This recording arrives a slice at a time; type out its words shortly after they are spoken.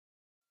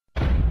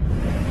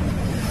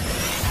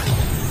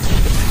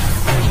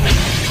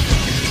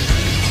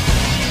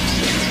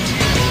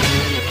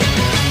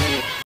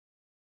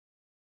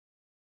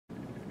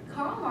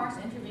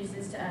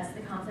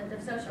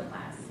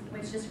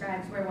which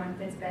describes where one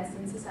fits best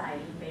in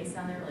society based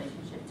on their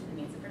relationship to the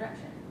means of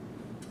production.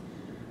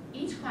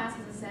 Each class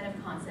has a set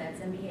of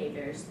concepts and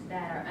behaviors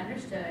that are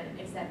understood,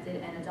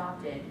 accepted, and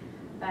adopted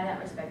by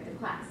that respective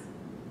class.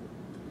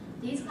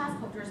 These class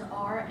cultures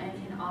are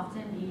and can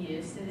often be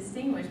used to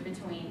distinguish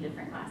between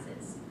different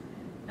classes.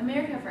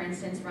 America, for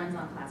instance, runs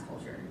on class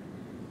culture.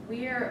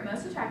 We are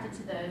most attracted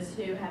to those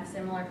who have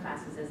similar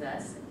classes as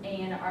us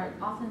and are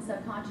often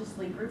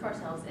subconsciously group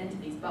ourselves into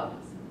these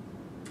bubbles.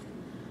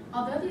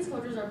 Although these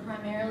cultures are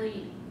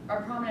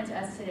prominent to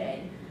us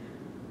today,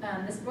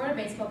 the sport of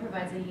baseball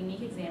provides a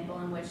unique example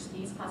in which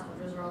these class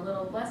cultures are a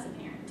little less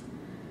apparent.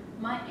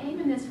 My aim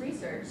in this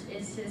research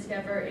is to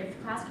discover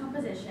if class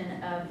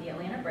composition of the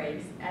Atlanta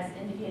Braves, as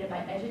indicated by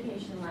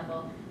education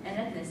level and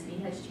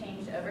ethnicity, has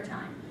changed over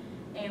time,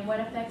 and what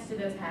effects do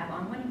those have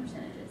on winning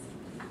percentages.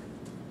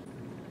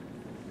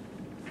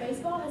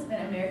 Baseball has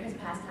been America's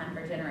pastime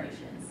for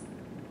generations,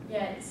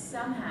 yet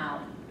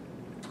somehow,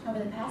 over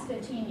the past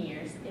 15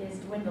 years, it has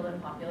dwindled in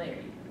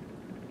popularity.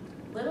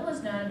 Little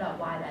is known about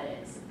why that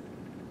is.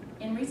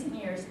 In recent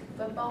years,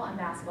 football and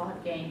basketball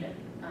have gained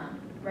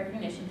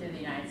recognition through the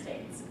United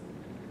States.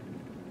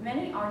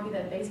 Many argue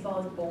that baseball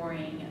is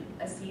boring,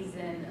 a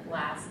season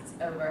lasts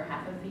over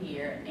half of the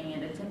year,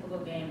 and a typical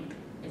game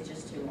is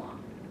just too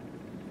long.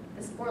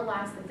 The sport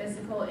lacks the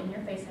physical,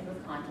 in-your-face type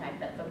of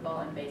contact that football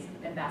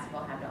and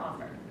basketball have to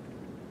offer.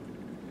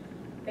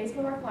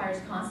 Baseball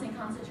requires constant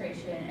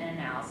concentration and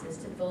analysis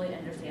to fully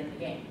understand the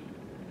game.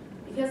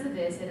 Because of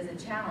this, it is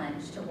a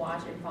challenge to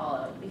watch and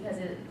follow because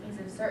it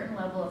takes a certain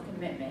level of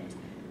commitment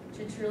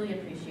to truly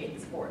appreciate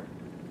the sport.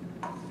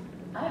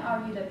 I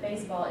argue that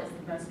baseball is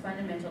the most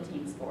fundamental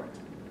team sport.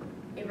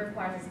 It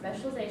requires a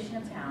specialization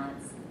of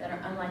talents that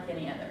are unlike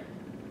any other.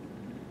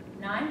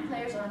 9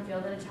 players on a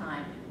field at a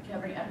time,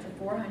 covering up to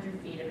 400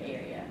 feet of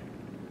area.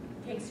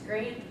 It takes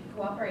great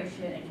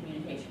cooperation and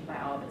communication by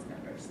all of its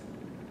members.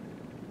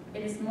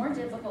 It is more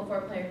difficult for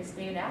a player to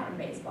stand out in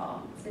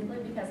baseball simply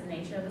because the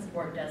nature of the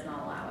sport does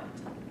not allow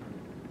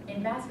it.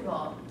 In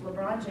basketball,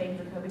 LeBron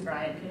James or Kobe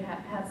Bryant could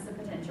have the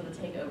potential to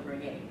take over a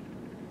game.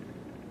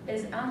 It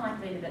is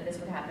unlikely that this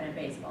would happen in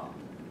baseball.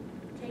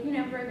 Taking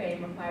over a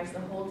game requires the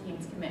whole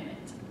team's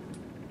commitment.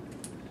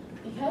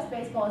 Because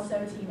baseball is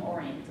so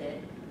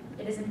team-oriented,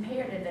 it is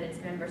imperative that its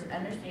members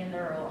understand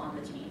their role on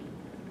the team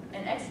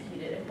and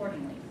execute it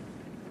accordingly.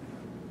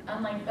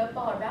 Unlike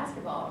football or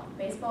basketball,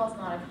 baseball is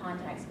not a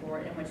contact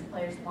sport in which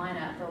players line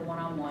up for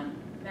one-on-one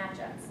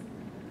matchups.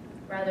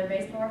 Rather,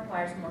 baseball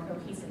requires more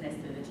cohesiveness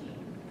through the team.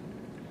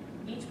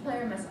 Each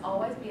player must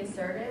always be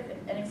assertive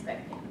and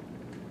expecting.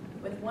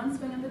 With one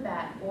swing of the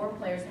bat, 4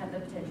 players have the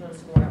potential to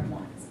score at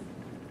once.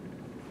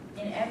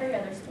 In every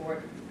other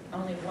sport,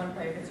 only 1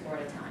 player can score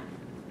at a time.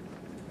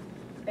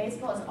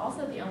 Baseball is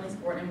also the only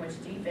sport in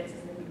which defense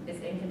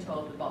is in control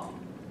of the ball.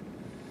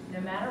 No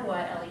matter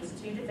what, at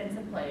least 2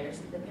 defensive players,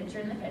 the pitcher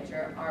and the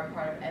catcher, are a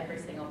part of every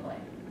single play.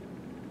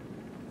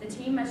 The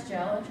team must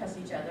gel and trust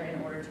each other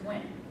in order to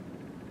win.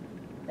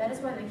 That is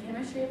why the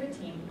chemistry of a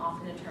team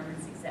often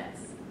determines success.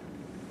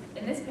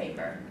 In this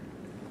paper,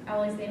 I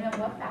will examine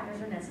what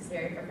factors are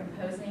necessary for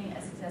composing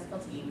a successful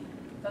team,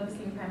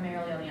 focusing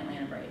primarily on the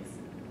Atlanta Braves.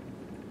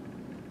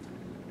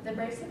 The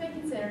Braves have been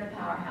considered a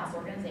powerhouse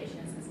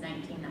organization since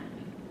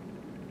 1990.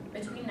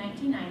 Between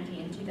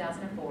 1990 and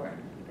 2004,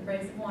 the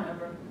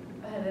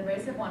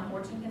Braves have won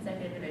 14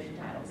 consecutive division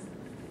titles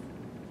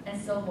and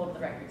still hold the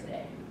record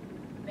today,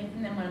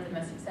 making them one of the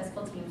most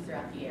successful teams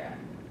throughout the era.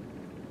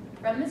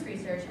 From this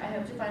research, I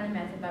hope to find a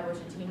method by which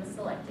a team is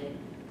selected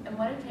and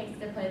what it takes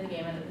to play the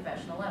game at the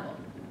professional level.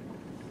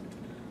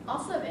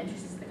 Also of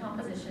interest is the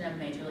composition of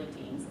major league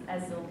teams,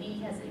 as the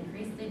league has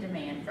increased the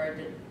demand for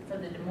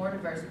the more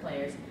diverse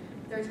players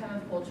through a time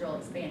of cultural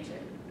expansion.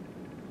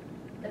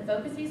 The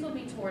focuses will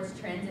be towards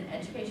trends in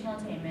educational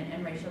attainment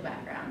and racial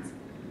backgrounds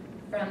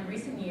from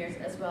recent years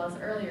as well as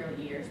earlier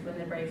years when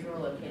the Braves were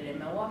located in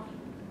Milwaukee.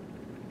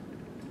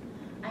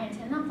 I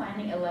intend on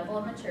finding a level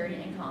of maturity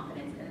and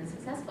confidence in the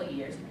successful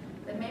years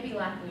that may be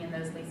lacking in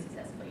those least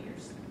successful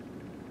years.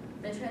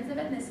 The trends of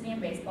ethnicity in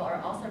baseball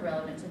are also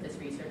relevant to this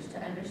research to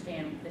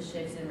understand the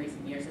shifts in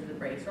recent years of the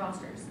Braves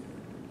rosters.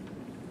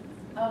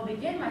 I will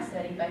begin my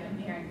study by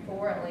comparing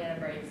 4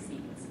 Atlanta Braves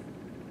seasons: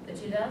 the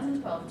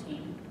 2012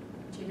 team,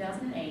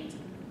 2008,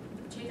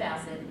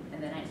 2000,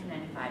 and the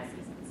 1995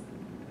 seasons.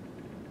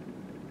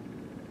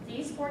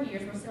 These 4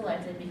 years were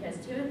selected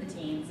because 2 of the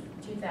teams,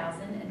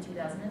 2000 and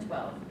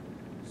 2012,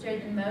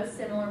 shared the most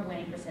similar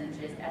winning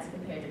percentages as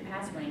compared to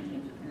past winning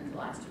teams within the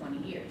last 20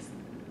 years.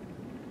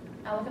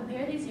 I will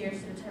compare these years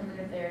to determine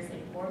if there is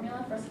a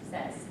formula for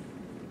success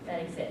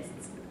that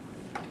exists.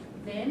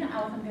 Then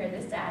I will compare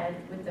this data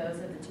with those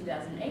of the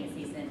 2008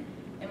 season,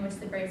 in which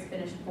the Braves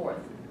finished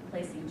 4th,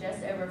 placing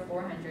just over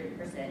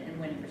 400% in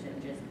winning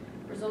percentages,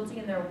 resulting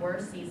in their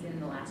worst season in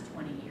the last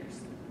 20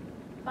 years.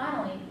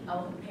 Finally, I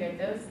will compare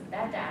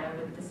that data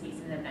with the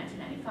season of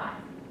 1995.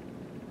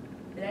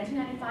 The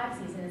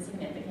 1995 season is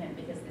significant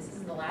because this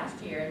is the last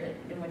year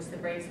in which the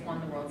Braves won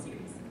the World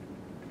Series.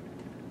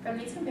 From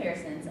these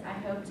comparisons, I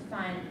hope to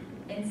find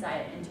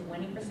insight into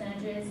winning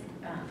percentages,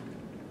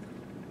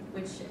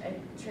 which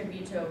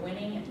attribute to a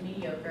winning,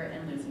 mediocre,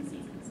 and losing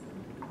seasons.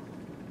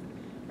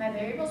 My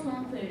variables will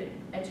include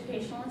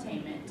educational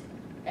attainment,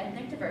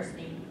 ethnic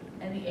diversity,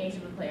 and the age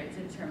of the player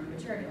to determine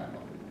maturity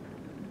level.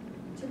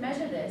 To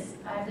measure this,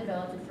 I have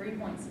developed a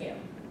 3-point scale.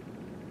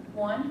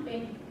 1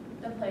 being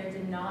the player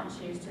did not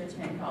choose to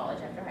attend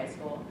college after high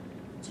school,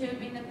 2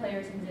 being the player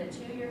attended a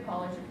 2-year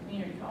college or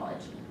community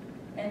college,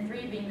 and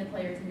 3 being the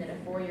player attended a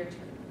 4-year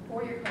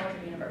college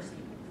or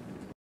university.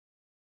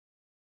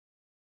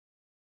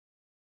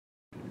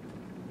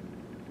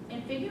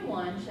 In Figure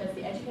 1 shows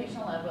the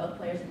educational level of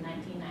players in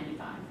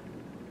 1995.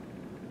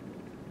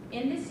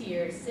 In this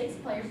year, 6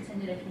 players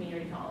attended a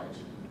community college,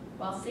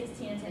 while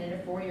 16 attended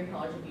a 4-year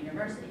college or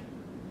university.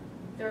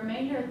 The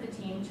remainder of the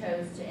team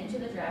chose to enter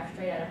the draft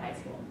straight out of high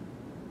school.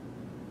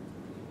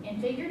 In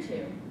Figure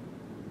 2,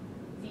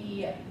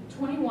 the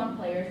 21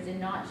 players did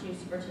choose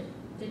to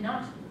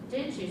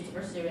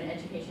pursue an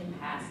education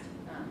past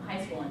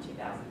high school in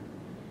 2000.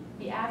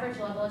 The average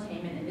level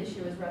attainment in this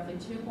year was roughly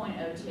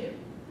 2.02,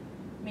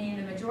 meaning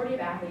the majority of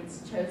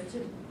athletes chose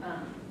to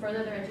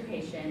further their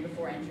education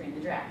before entering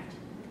the draft.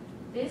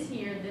 This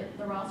year,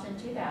 the roster in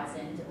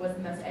 2000 was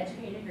the most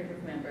educated group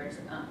of members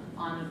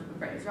on the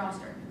Braves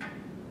roster.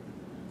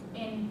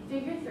 In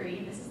Figure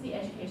 3, this is the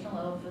educational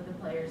level for the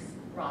players'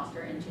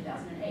 roster in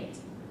 2008.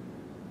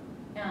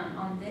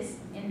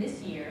 In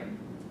this year,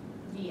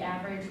 the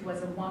average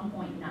was a 1.9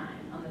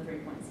 on the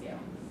 3-point scale.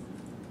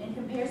 In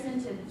comparison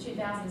to the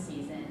 2000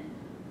 season,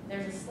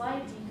 there's a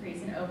slight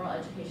decrease in overall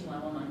education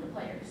level among the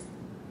players.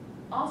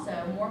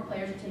 Also, more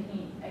players are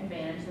taking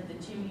advantage of the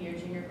 2-year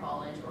junior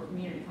college or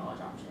community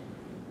college option.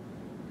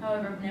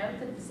 However, note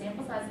that the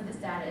sample size of this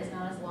data is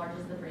not as large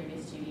as the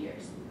previous 2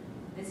 years.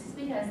 This is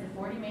because the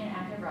 40-man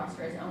active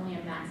roster is only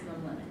a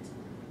maximum limit.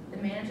 The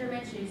manager may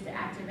choose to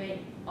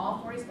activate all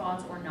 40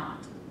 spots or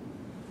not.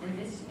 In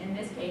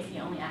this case, he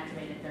only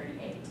activated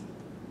 38.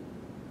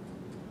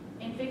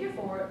 In Figure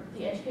 4,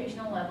 the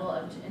educational level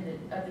of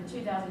the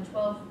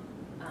 2012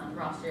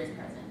 roster is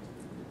present.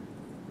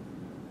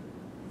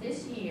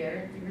 This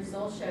year, the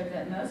results showed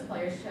that most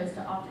players chose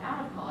to opt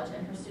out of college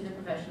and pursue their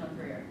professional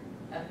career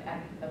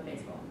of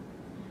baseball.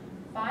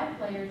 5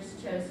 players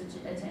chose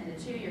to attend a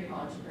 2-year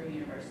college or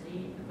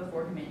university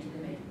before committing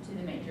to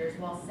the majors,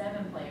 while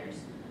 7 players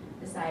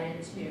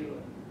decided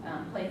to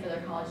play for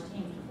their college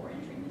teams before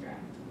entering the draft.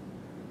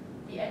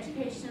 The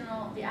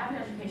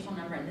average educational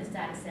number in this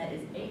data set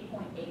is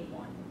 8.81.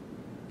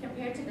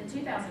 Compared to the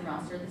 2000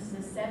 roster, this is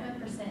a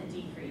 7%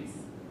 decrease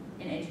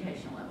in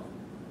educational level.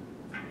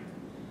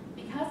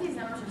 Because these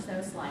numbers are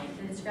so slight,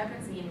 the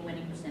discrepancy in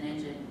winning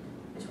percentage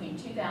between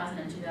 2000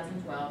 and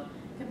 2012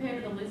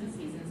 compared to the losing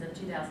seasons of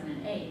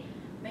 2008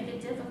 make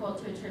it difficult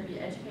to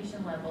attribute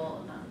education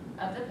level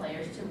of the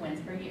players to wins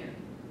per year.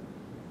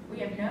 We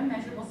have no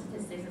measurable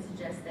statistics that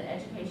suggest that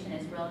education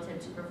is relative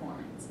to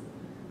performance.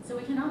 So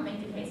we cannot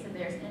make the case that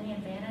there's any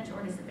advantage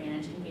or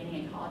disadvantage in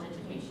gaining a college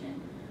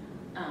education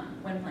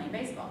when playing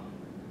baseball.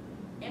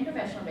 In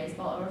professional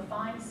baseball, a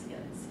refined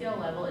skill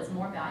level is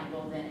more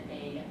valuable than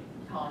a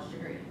college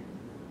degree.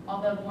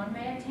 Although one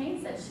may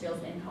obtain such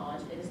skills in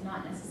college, it is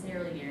not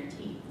necessarily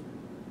guaranteed.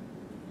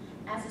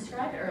 As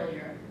described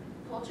earlier,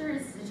 culture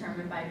is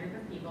determined by a group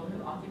of people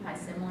who occupy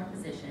similar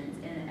positions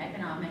in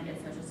economic and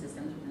social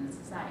systems within the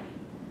society.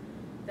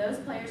 Those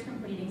players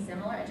completing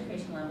similar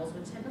education levels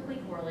would typically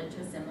correlate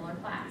to a similar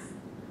class,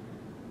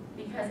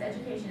 because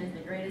education is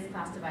the greatest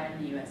class divide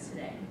in the U.S.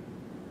 today.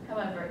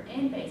 However,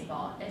 in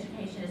baseball,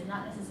 education is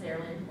not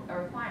necessarily a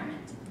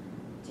requirement.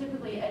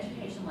 Typically,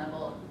 education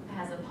level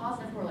has a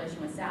positive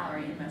correlation with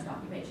salary in most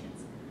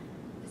occupations.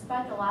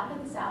 Despite the lack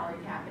of the salary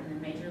cap in the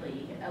major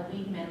league, a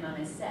league minimum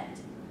is set.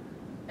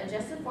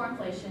 Adjusted for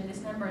inflation,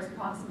 this number is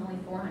approximately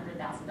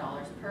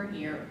 $400,000 per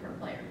year per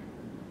player.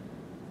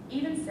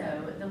 Even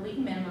so, the league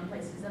minimum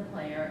places a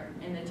player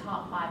in the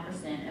top 5%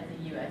 of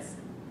the U.S.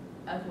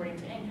 according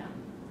to income.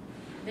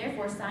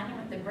 Therefore, signing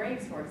with the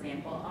Braves, for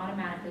example,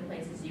 automatically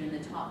places you in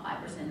the top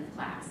 5% of the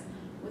class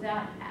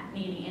without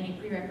needing any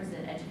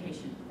prerequisite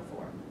education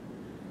before,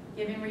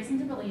 giving reason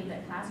to believe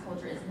that class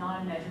culture is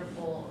not a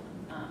measurable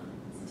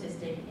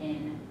statistic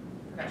in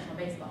professional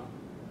baseball.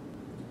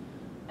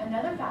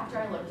 Another factor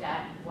I looked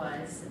at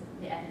was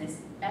the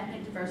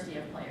ethnic diversity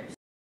of players.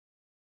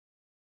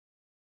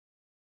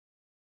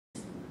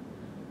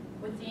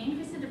 With the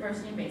increase of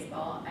diversity in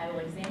baseball, I will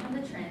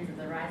examine the trends of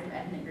the rise of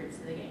ethnic groups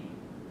to the game.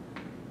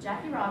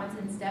 Jackie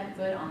Robinson stepped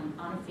foot on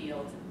a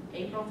field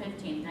April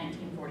 15,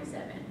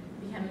 1947,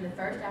 becoming the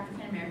first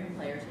African-American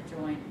player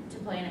to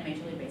play in a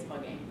Major League Baseball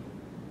game.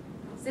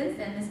 Since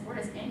then, the sport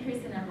has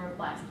increased the number of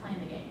blacks playing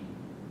the game.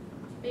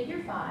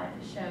 Figure 5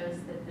 shows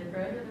that the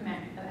growth of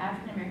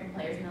African-American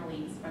players in the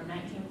leagues from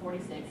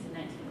 1946 to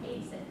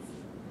 1986.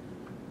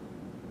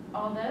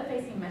 Although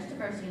facing much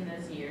diversity in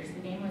those years, the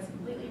game was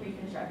completely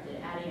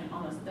reconstructed, adding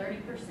almost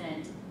 30%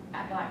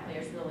 black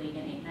players to the league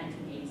in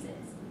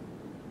 1986.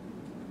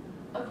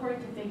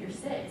 According to Figure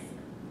 6,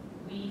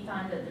 we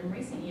find that in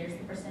recent years,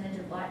 the percentage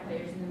of black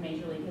players in the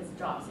Major League has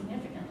dropped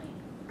significantly.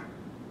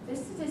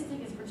 This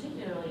statistic is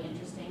particularly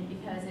interesting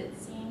because it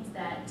seems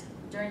that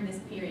during this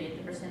period,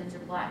 the percentage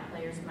of black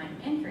players might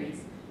increase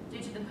due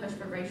to the push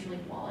for racial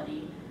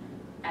equality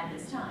at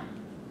this time.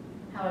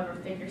 However,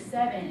 Figure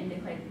 7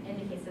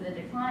 indicates that the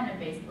decline of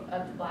the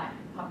black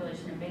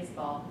population in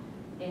baseball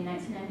in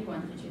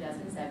 1991 through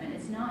 2007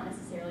 is not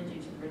necessarily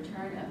due to the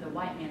return of the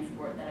white man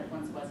sport that it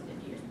once was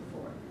 50 years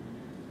before.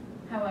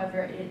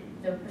 However,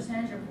 the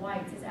percentage of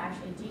whites has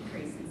actually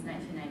decreased since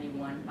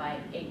 1991 by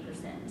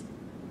 8%.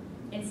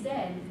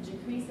 Instead, the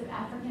decrease of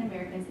African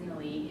Americans in the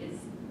league is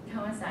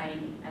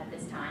coinciding at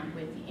this time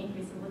with the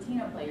increase of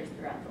Latino players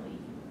throughout the league.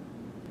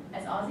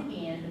 As Ozzie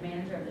Guillen, the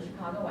manager of the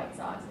Chicago White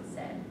Sox, has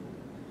said,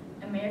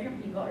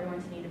 American people are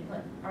going to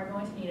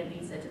need a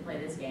visa to play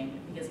this game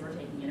because we're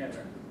taking it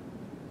over.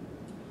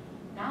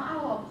 Now I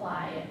will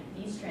apply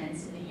these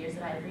trends to the years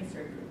that I have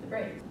researched with the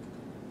Braves.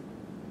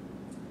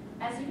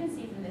 As you can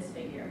see from this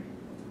figure,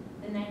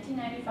 the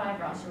 1995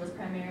 roster was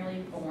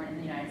primarily born in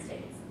the United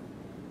States.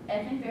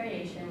 Ethnic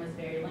variation was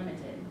very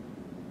limited.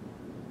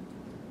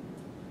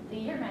 The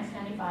year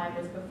 1995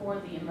 was before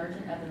the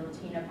emergence of the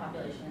Latino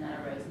population that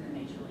arose in the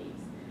major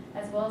leagues,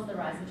 as well as the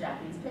rise of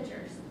Japanese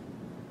pitchers.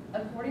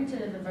 According to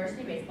the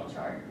diversity baseball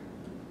chart,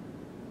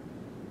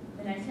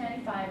 the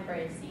 1995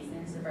 Braves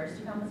season's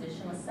diversity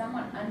composition was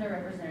somewhat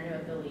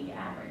underrepresentative of the league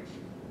average.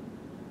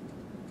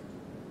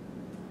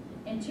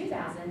 In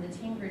 2000, the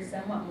team grew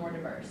somewhat more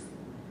diverse.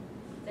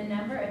 The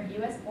number of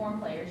U.S.-born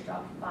players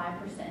dropped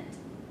 5%,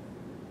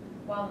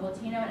 while the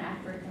Latino and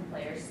African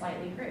players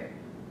slightly grew.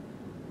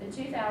 The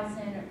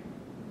 2000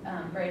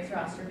 Braves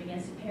roster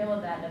begins to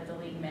parallel that of the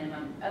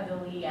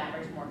league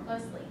average more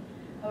closely.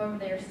 However,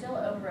 they are still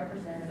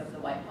overrepresentative of the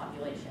white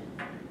population.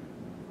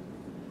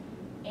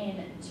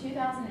 In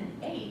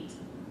 2008,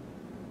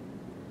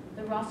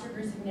 the roster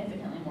grew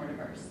significantly more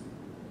diverse.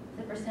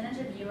 The percentage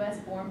of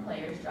U.S.-born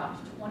players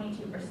dropped 22%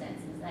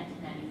 since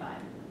 1995.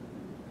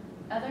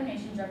 Other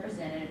nations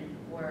represented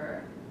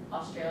were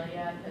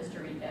Australia, Costa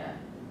Rica,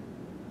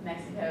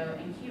 Mexico,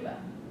 and Cuba.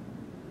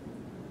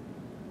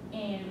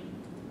 In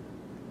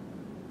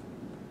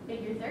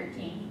Figure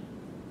 13,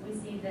 we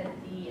see that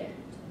the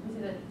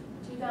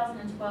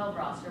 2012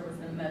 roster was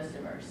the most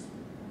diverse.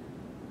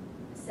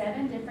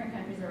 7 different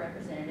countries are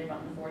represented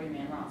on the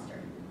 40-man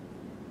roster.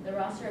 The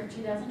roster of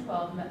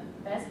 2012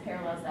 best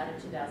parallels that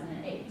of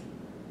 2008.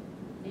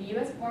 The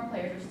U.S.-born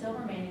players are still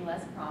remaining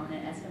less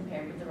prominent as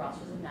compared with the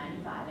rosters of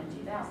 95 and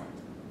 2000.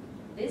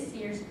 This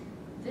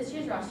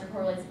year's roster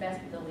correlates best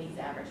with the league's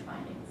average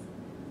findings.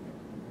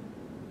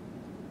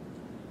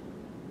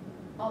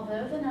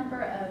 Although the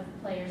number of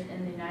players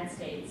in the United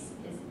States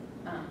is,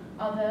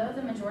 although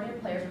the majority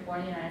of players are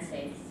born in the United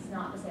States, it's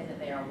not to say that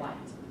they are white.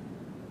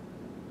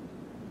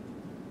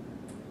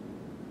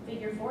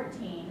 Figure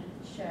 14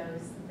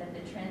 shows that the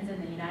trends in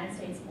the United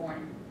States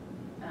born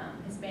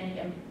Hispanic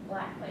and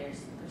black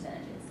players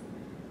percentages.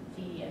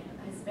 The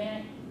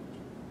Hispanic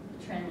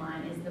trend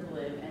line is the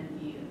blue and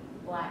the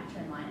black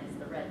trend line is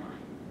the red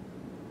line.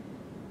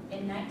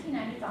 In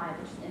 1995,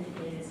 which is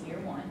indicated as year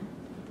 1,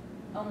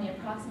 only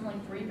approximately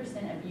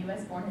 3% of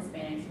U.S.-born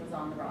Hispanics was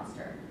on the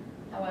roster.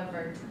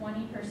 However,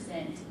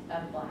 20%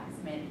 of blacks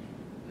made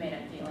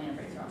up the Atlanta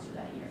Braves roster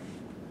that year.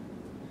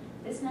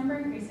 This number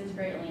increases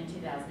greatly in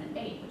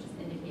 2008, which is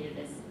indicated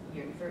as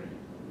year 3,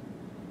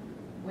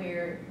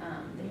 where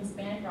the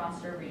Hispanic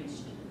roster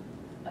reached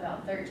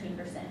about 13%.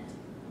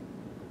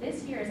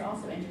 This year is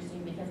also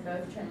interesting because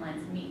both trend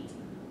lines meet,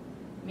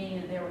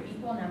 meaning that there were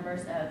equal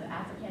numbers of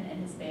African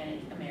and Hispanic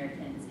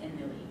Americans in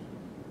the league.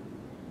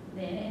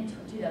 Then in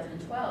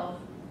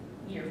 2012,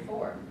 year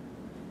 4,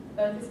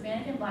 both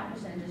Hispanic and black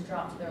percentages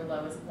dropped to their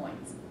lowest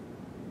points.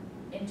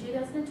 In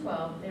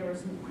 2012, there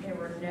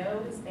were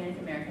no Hispanic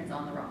Americans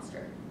on the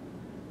roster.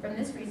 From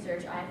this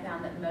research, I have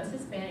found that most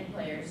Hispanic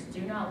players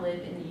do not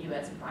live in the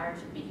U.S. prior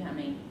to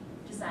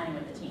signing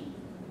with the team.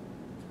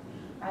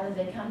 Rather,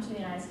 they come to the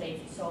United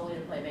States solely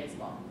to play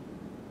baseball.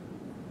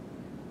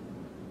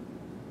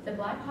 The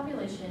black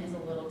population is a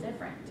little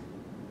different.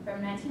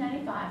 From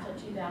 1995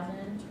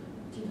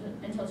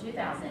 until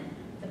 2000,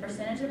 the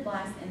percentage of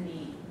blacks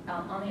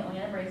on the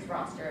Atlanta Braves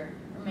roster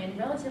remained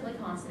relatively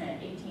constant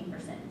at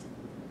 18%.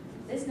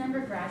 This number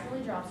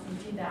gradually drops from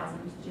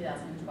 2000 to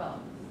 2012.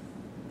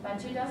 By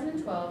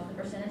 2012, the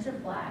percentage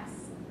of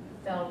blacks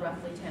fell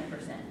roughly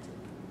 10%.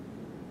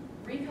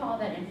 Recall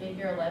that in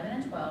Figure 11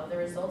 and 12, the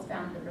results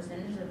found that the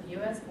percentage of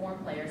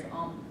U.S.-born players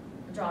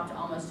dropped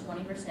almost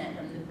 20%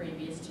 from the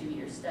previous 2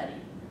 years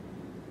study.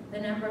 The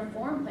number of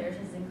foreign players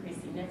has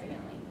increased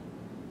significantly.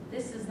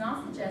 This does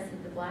not suggest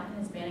that the black and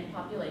Hispanic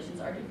populations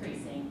are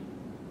decreasing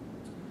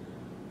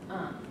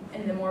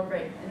in the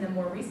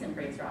more recent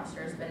Braves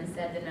rosters, but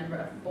instead the number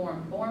of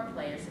foreign-born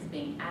players is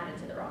being added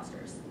to the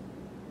rosters.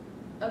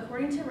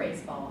 According to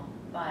Raceball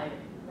by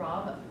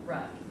Rob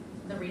Ruck,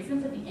 the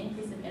reason for the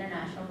increase of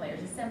international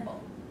players is simple.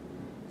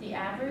 The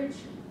average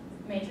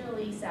major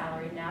league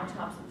salary now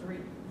tops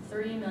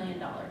 $3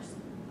 million.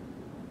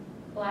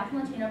 Black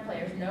and Latino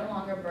players no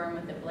longer burn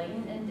with the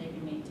blatant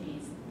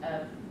indignities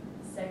of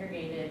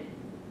segregated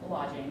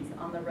lodgings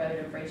on the road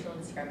of racial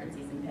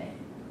discrepancies in pay.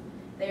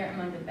 They are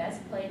among the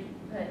best paid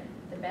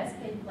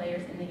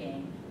players in the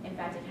game, in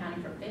fact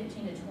accounting for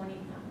 15 to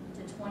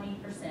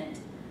 20%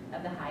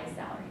 of the highest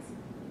salaries.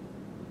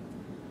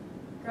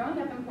 Growing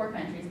up in poor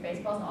countries,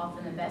 baseball is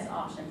often the best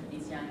option for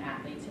these young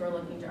athletes who are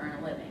looking to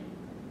earn a living.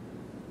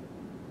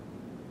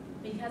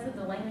 Because of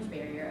the language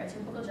barrier, a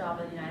typical job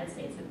in the United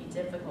States would be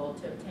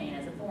difficult to obtain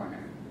as a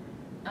foreigner.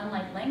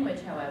 Unlike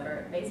language,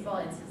 however, baseball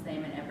is the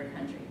same in every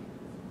country.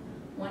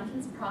 One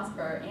can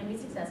prosper and be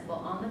successful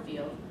on the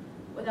field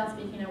without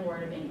speaking a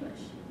word of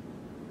English.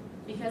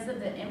 Because of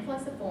the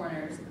influx of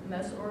foreigners,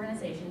 most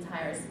organizations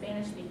hire a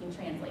Spanish-speaking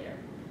translator,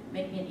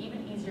 making it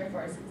even easier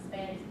for a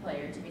Hispanic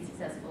player to be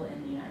successful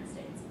in the United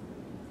States.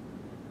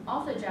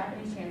 Also,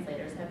 Japanese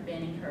translators have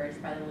been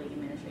encouraged by the league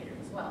administrators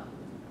as well.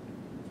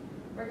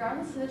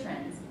 Regardless of the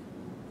trends,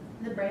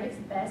 the Braves'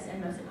 best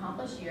and most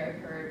accomplished year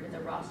occurred with a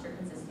roster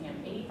consisting of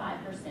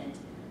 85%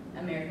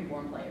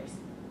 American-born players.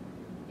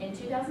 In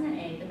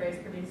 2008, the Braves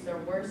produced their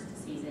worst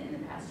season in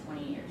the past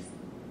 20 years.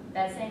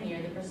 That same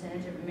year, the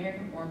percentage of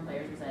American-born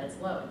players was at its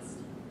lowest.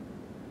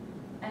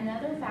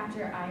 Another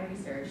factor I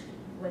researched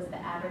was the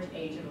average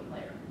age of a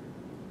player.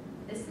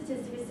 This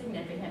statistic is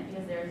significant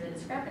because there is a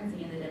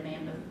discrepancy in the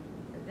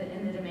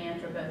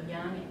demand for both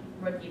young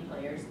rookie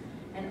players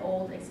and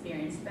old,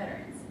 experienced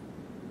veterans.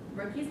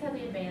 Rookies have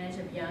the advantage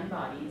of young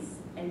bodies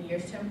and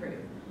years to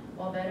improve,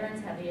 while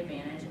veterans have the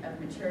advantage of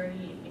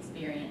maturity,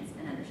 experience,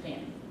 and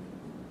understanding.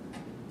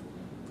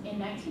 In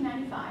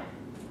 1995,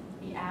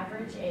 the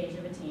average age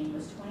of a team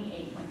was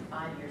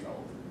 28.5 years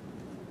old.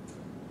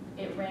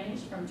 It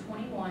ranged from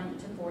 21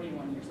 to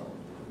 41 years old.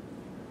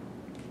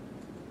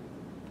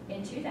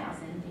 In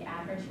 2000, the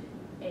average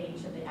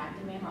age of the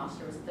active man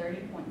roster was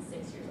 30.6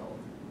 years old,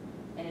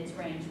 and its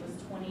range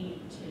was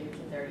 22 to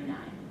 39.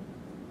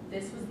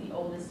 This was the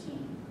oldest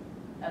team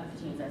of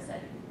the teams I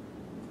studied.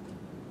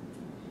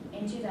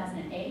 In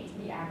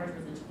 2008, the average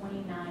was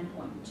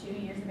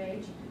 29.2 years of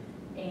age,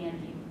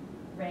 and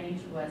the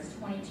range was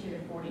 22 to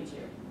 42.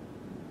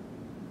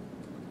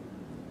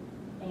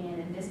 And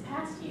in this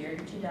past year,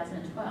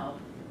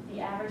 2012, the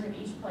average of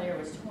each player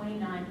was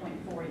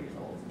 29.4 years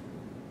old,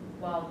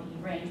 while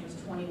the range was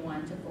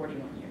 21 to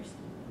 41 years.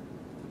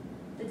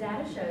 The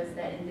data shows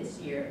that in this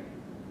year,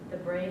 the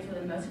Braves were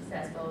the most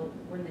successful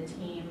when the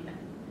team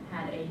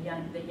had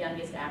the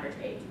youngest average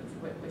age,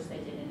 which they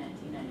did in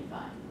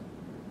 1995.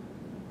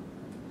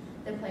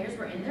 The players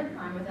were in their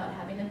prime without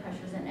having the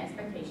pressures and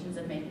expectations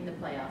of making the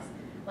playoffs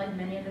like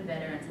many of the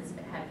veterans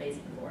had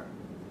faced before.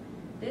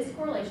 This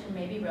correlation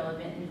may be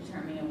relevant in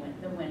determining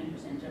the winning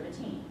percentage of a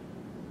team.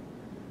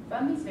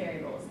 From these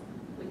variables,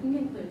 we can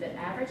conclude that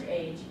average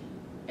age,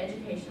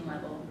 education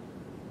level,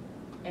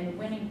 and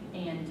winning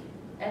and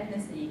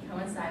ethnicity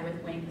coincide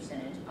with winning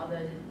percentage,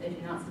 although they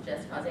do not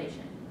suggest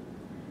causation.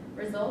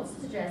 Results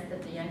suggest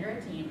that the younger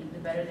a team, the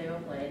better they will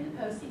play in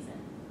the postseason.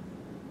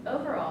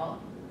 Overall,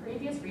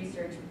 previous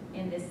research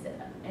in this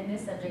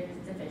subject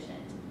is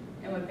deficient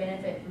and would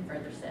benefit from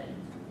further study.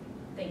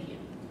 Thank you.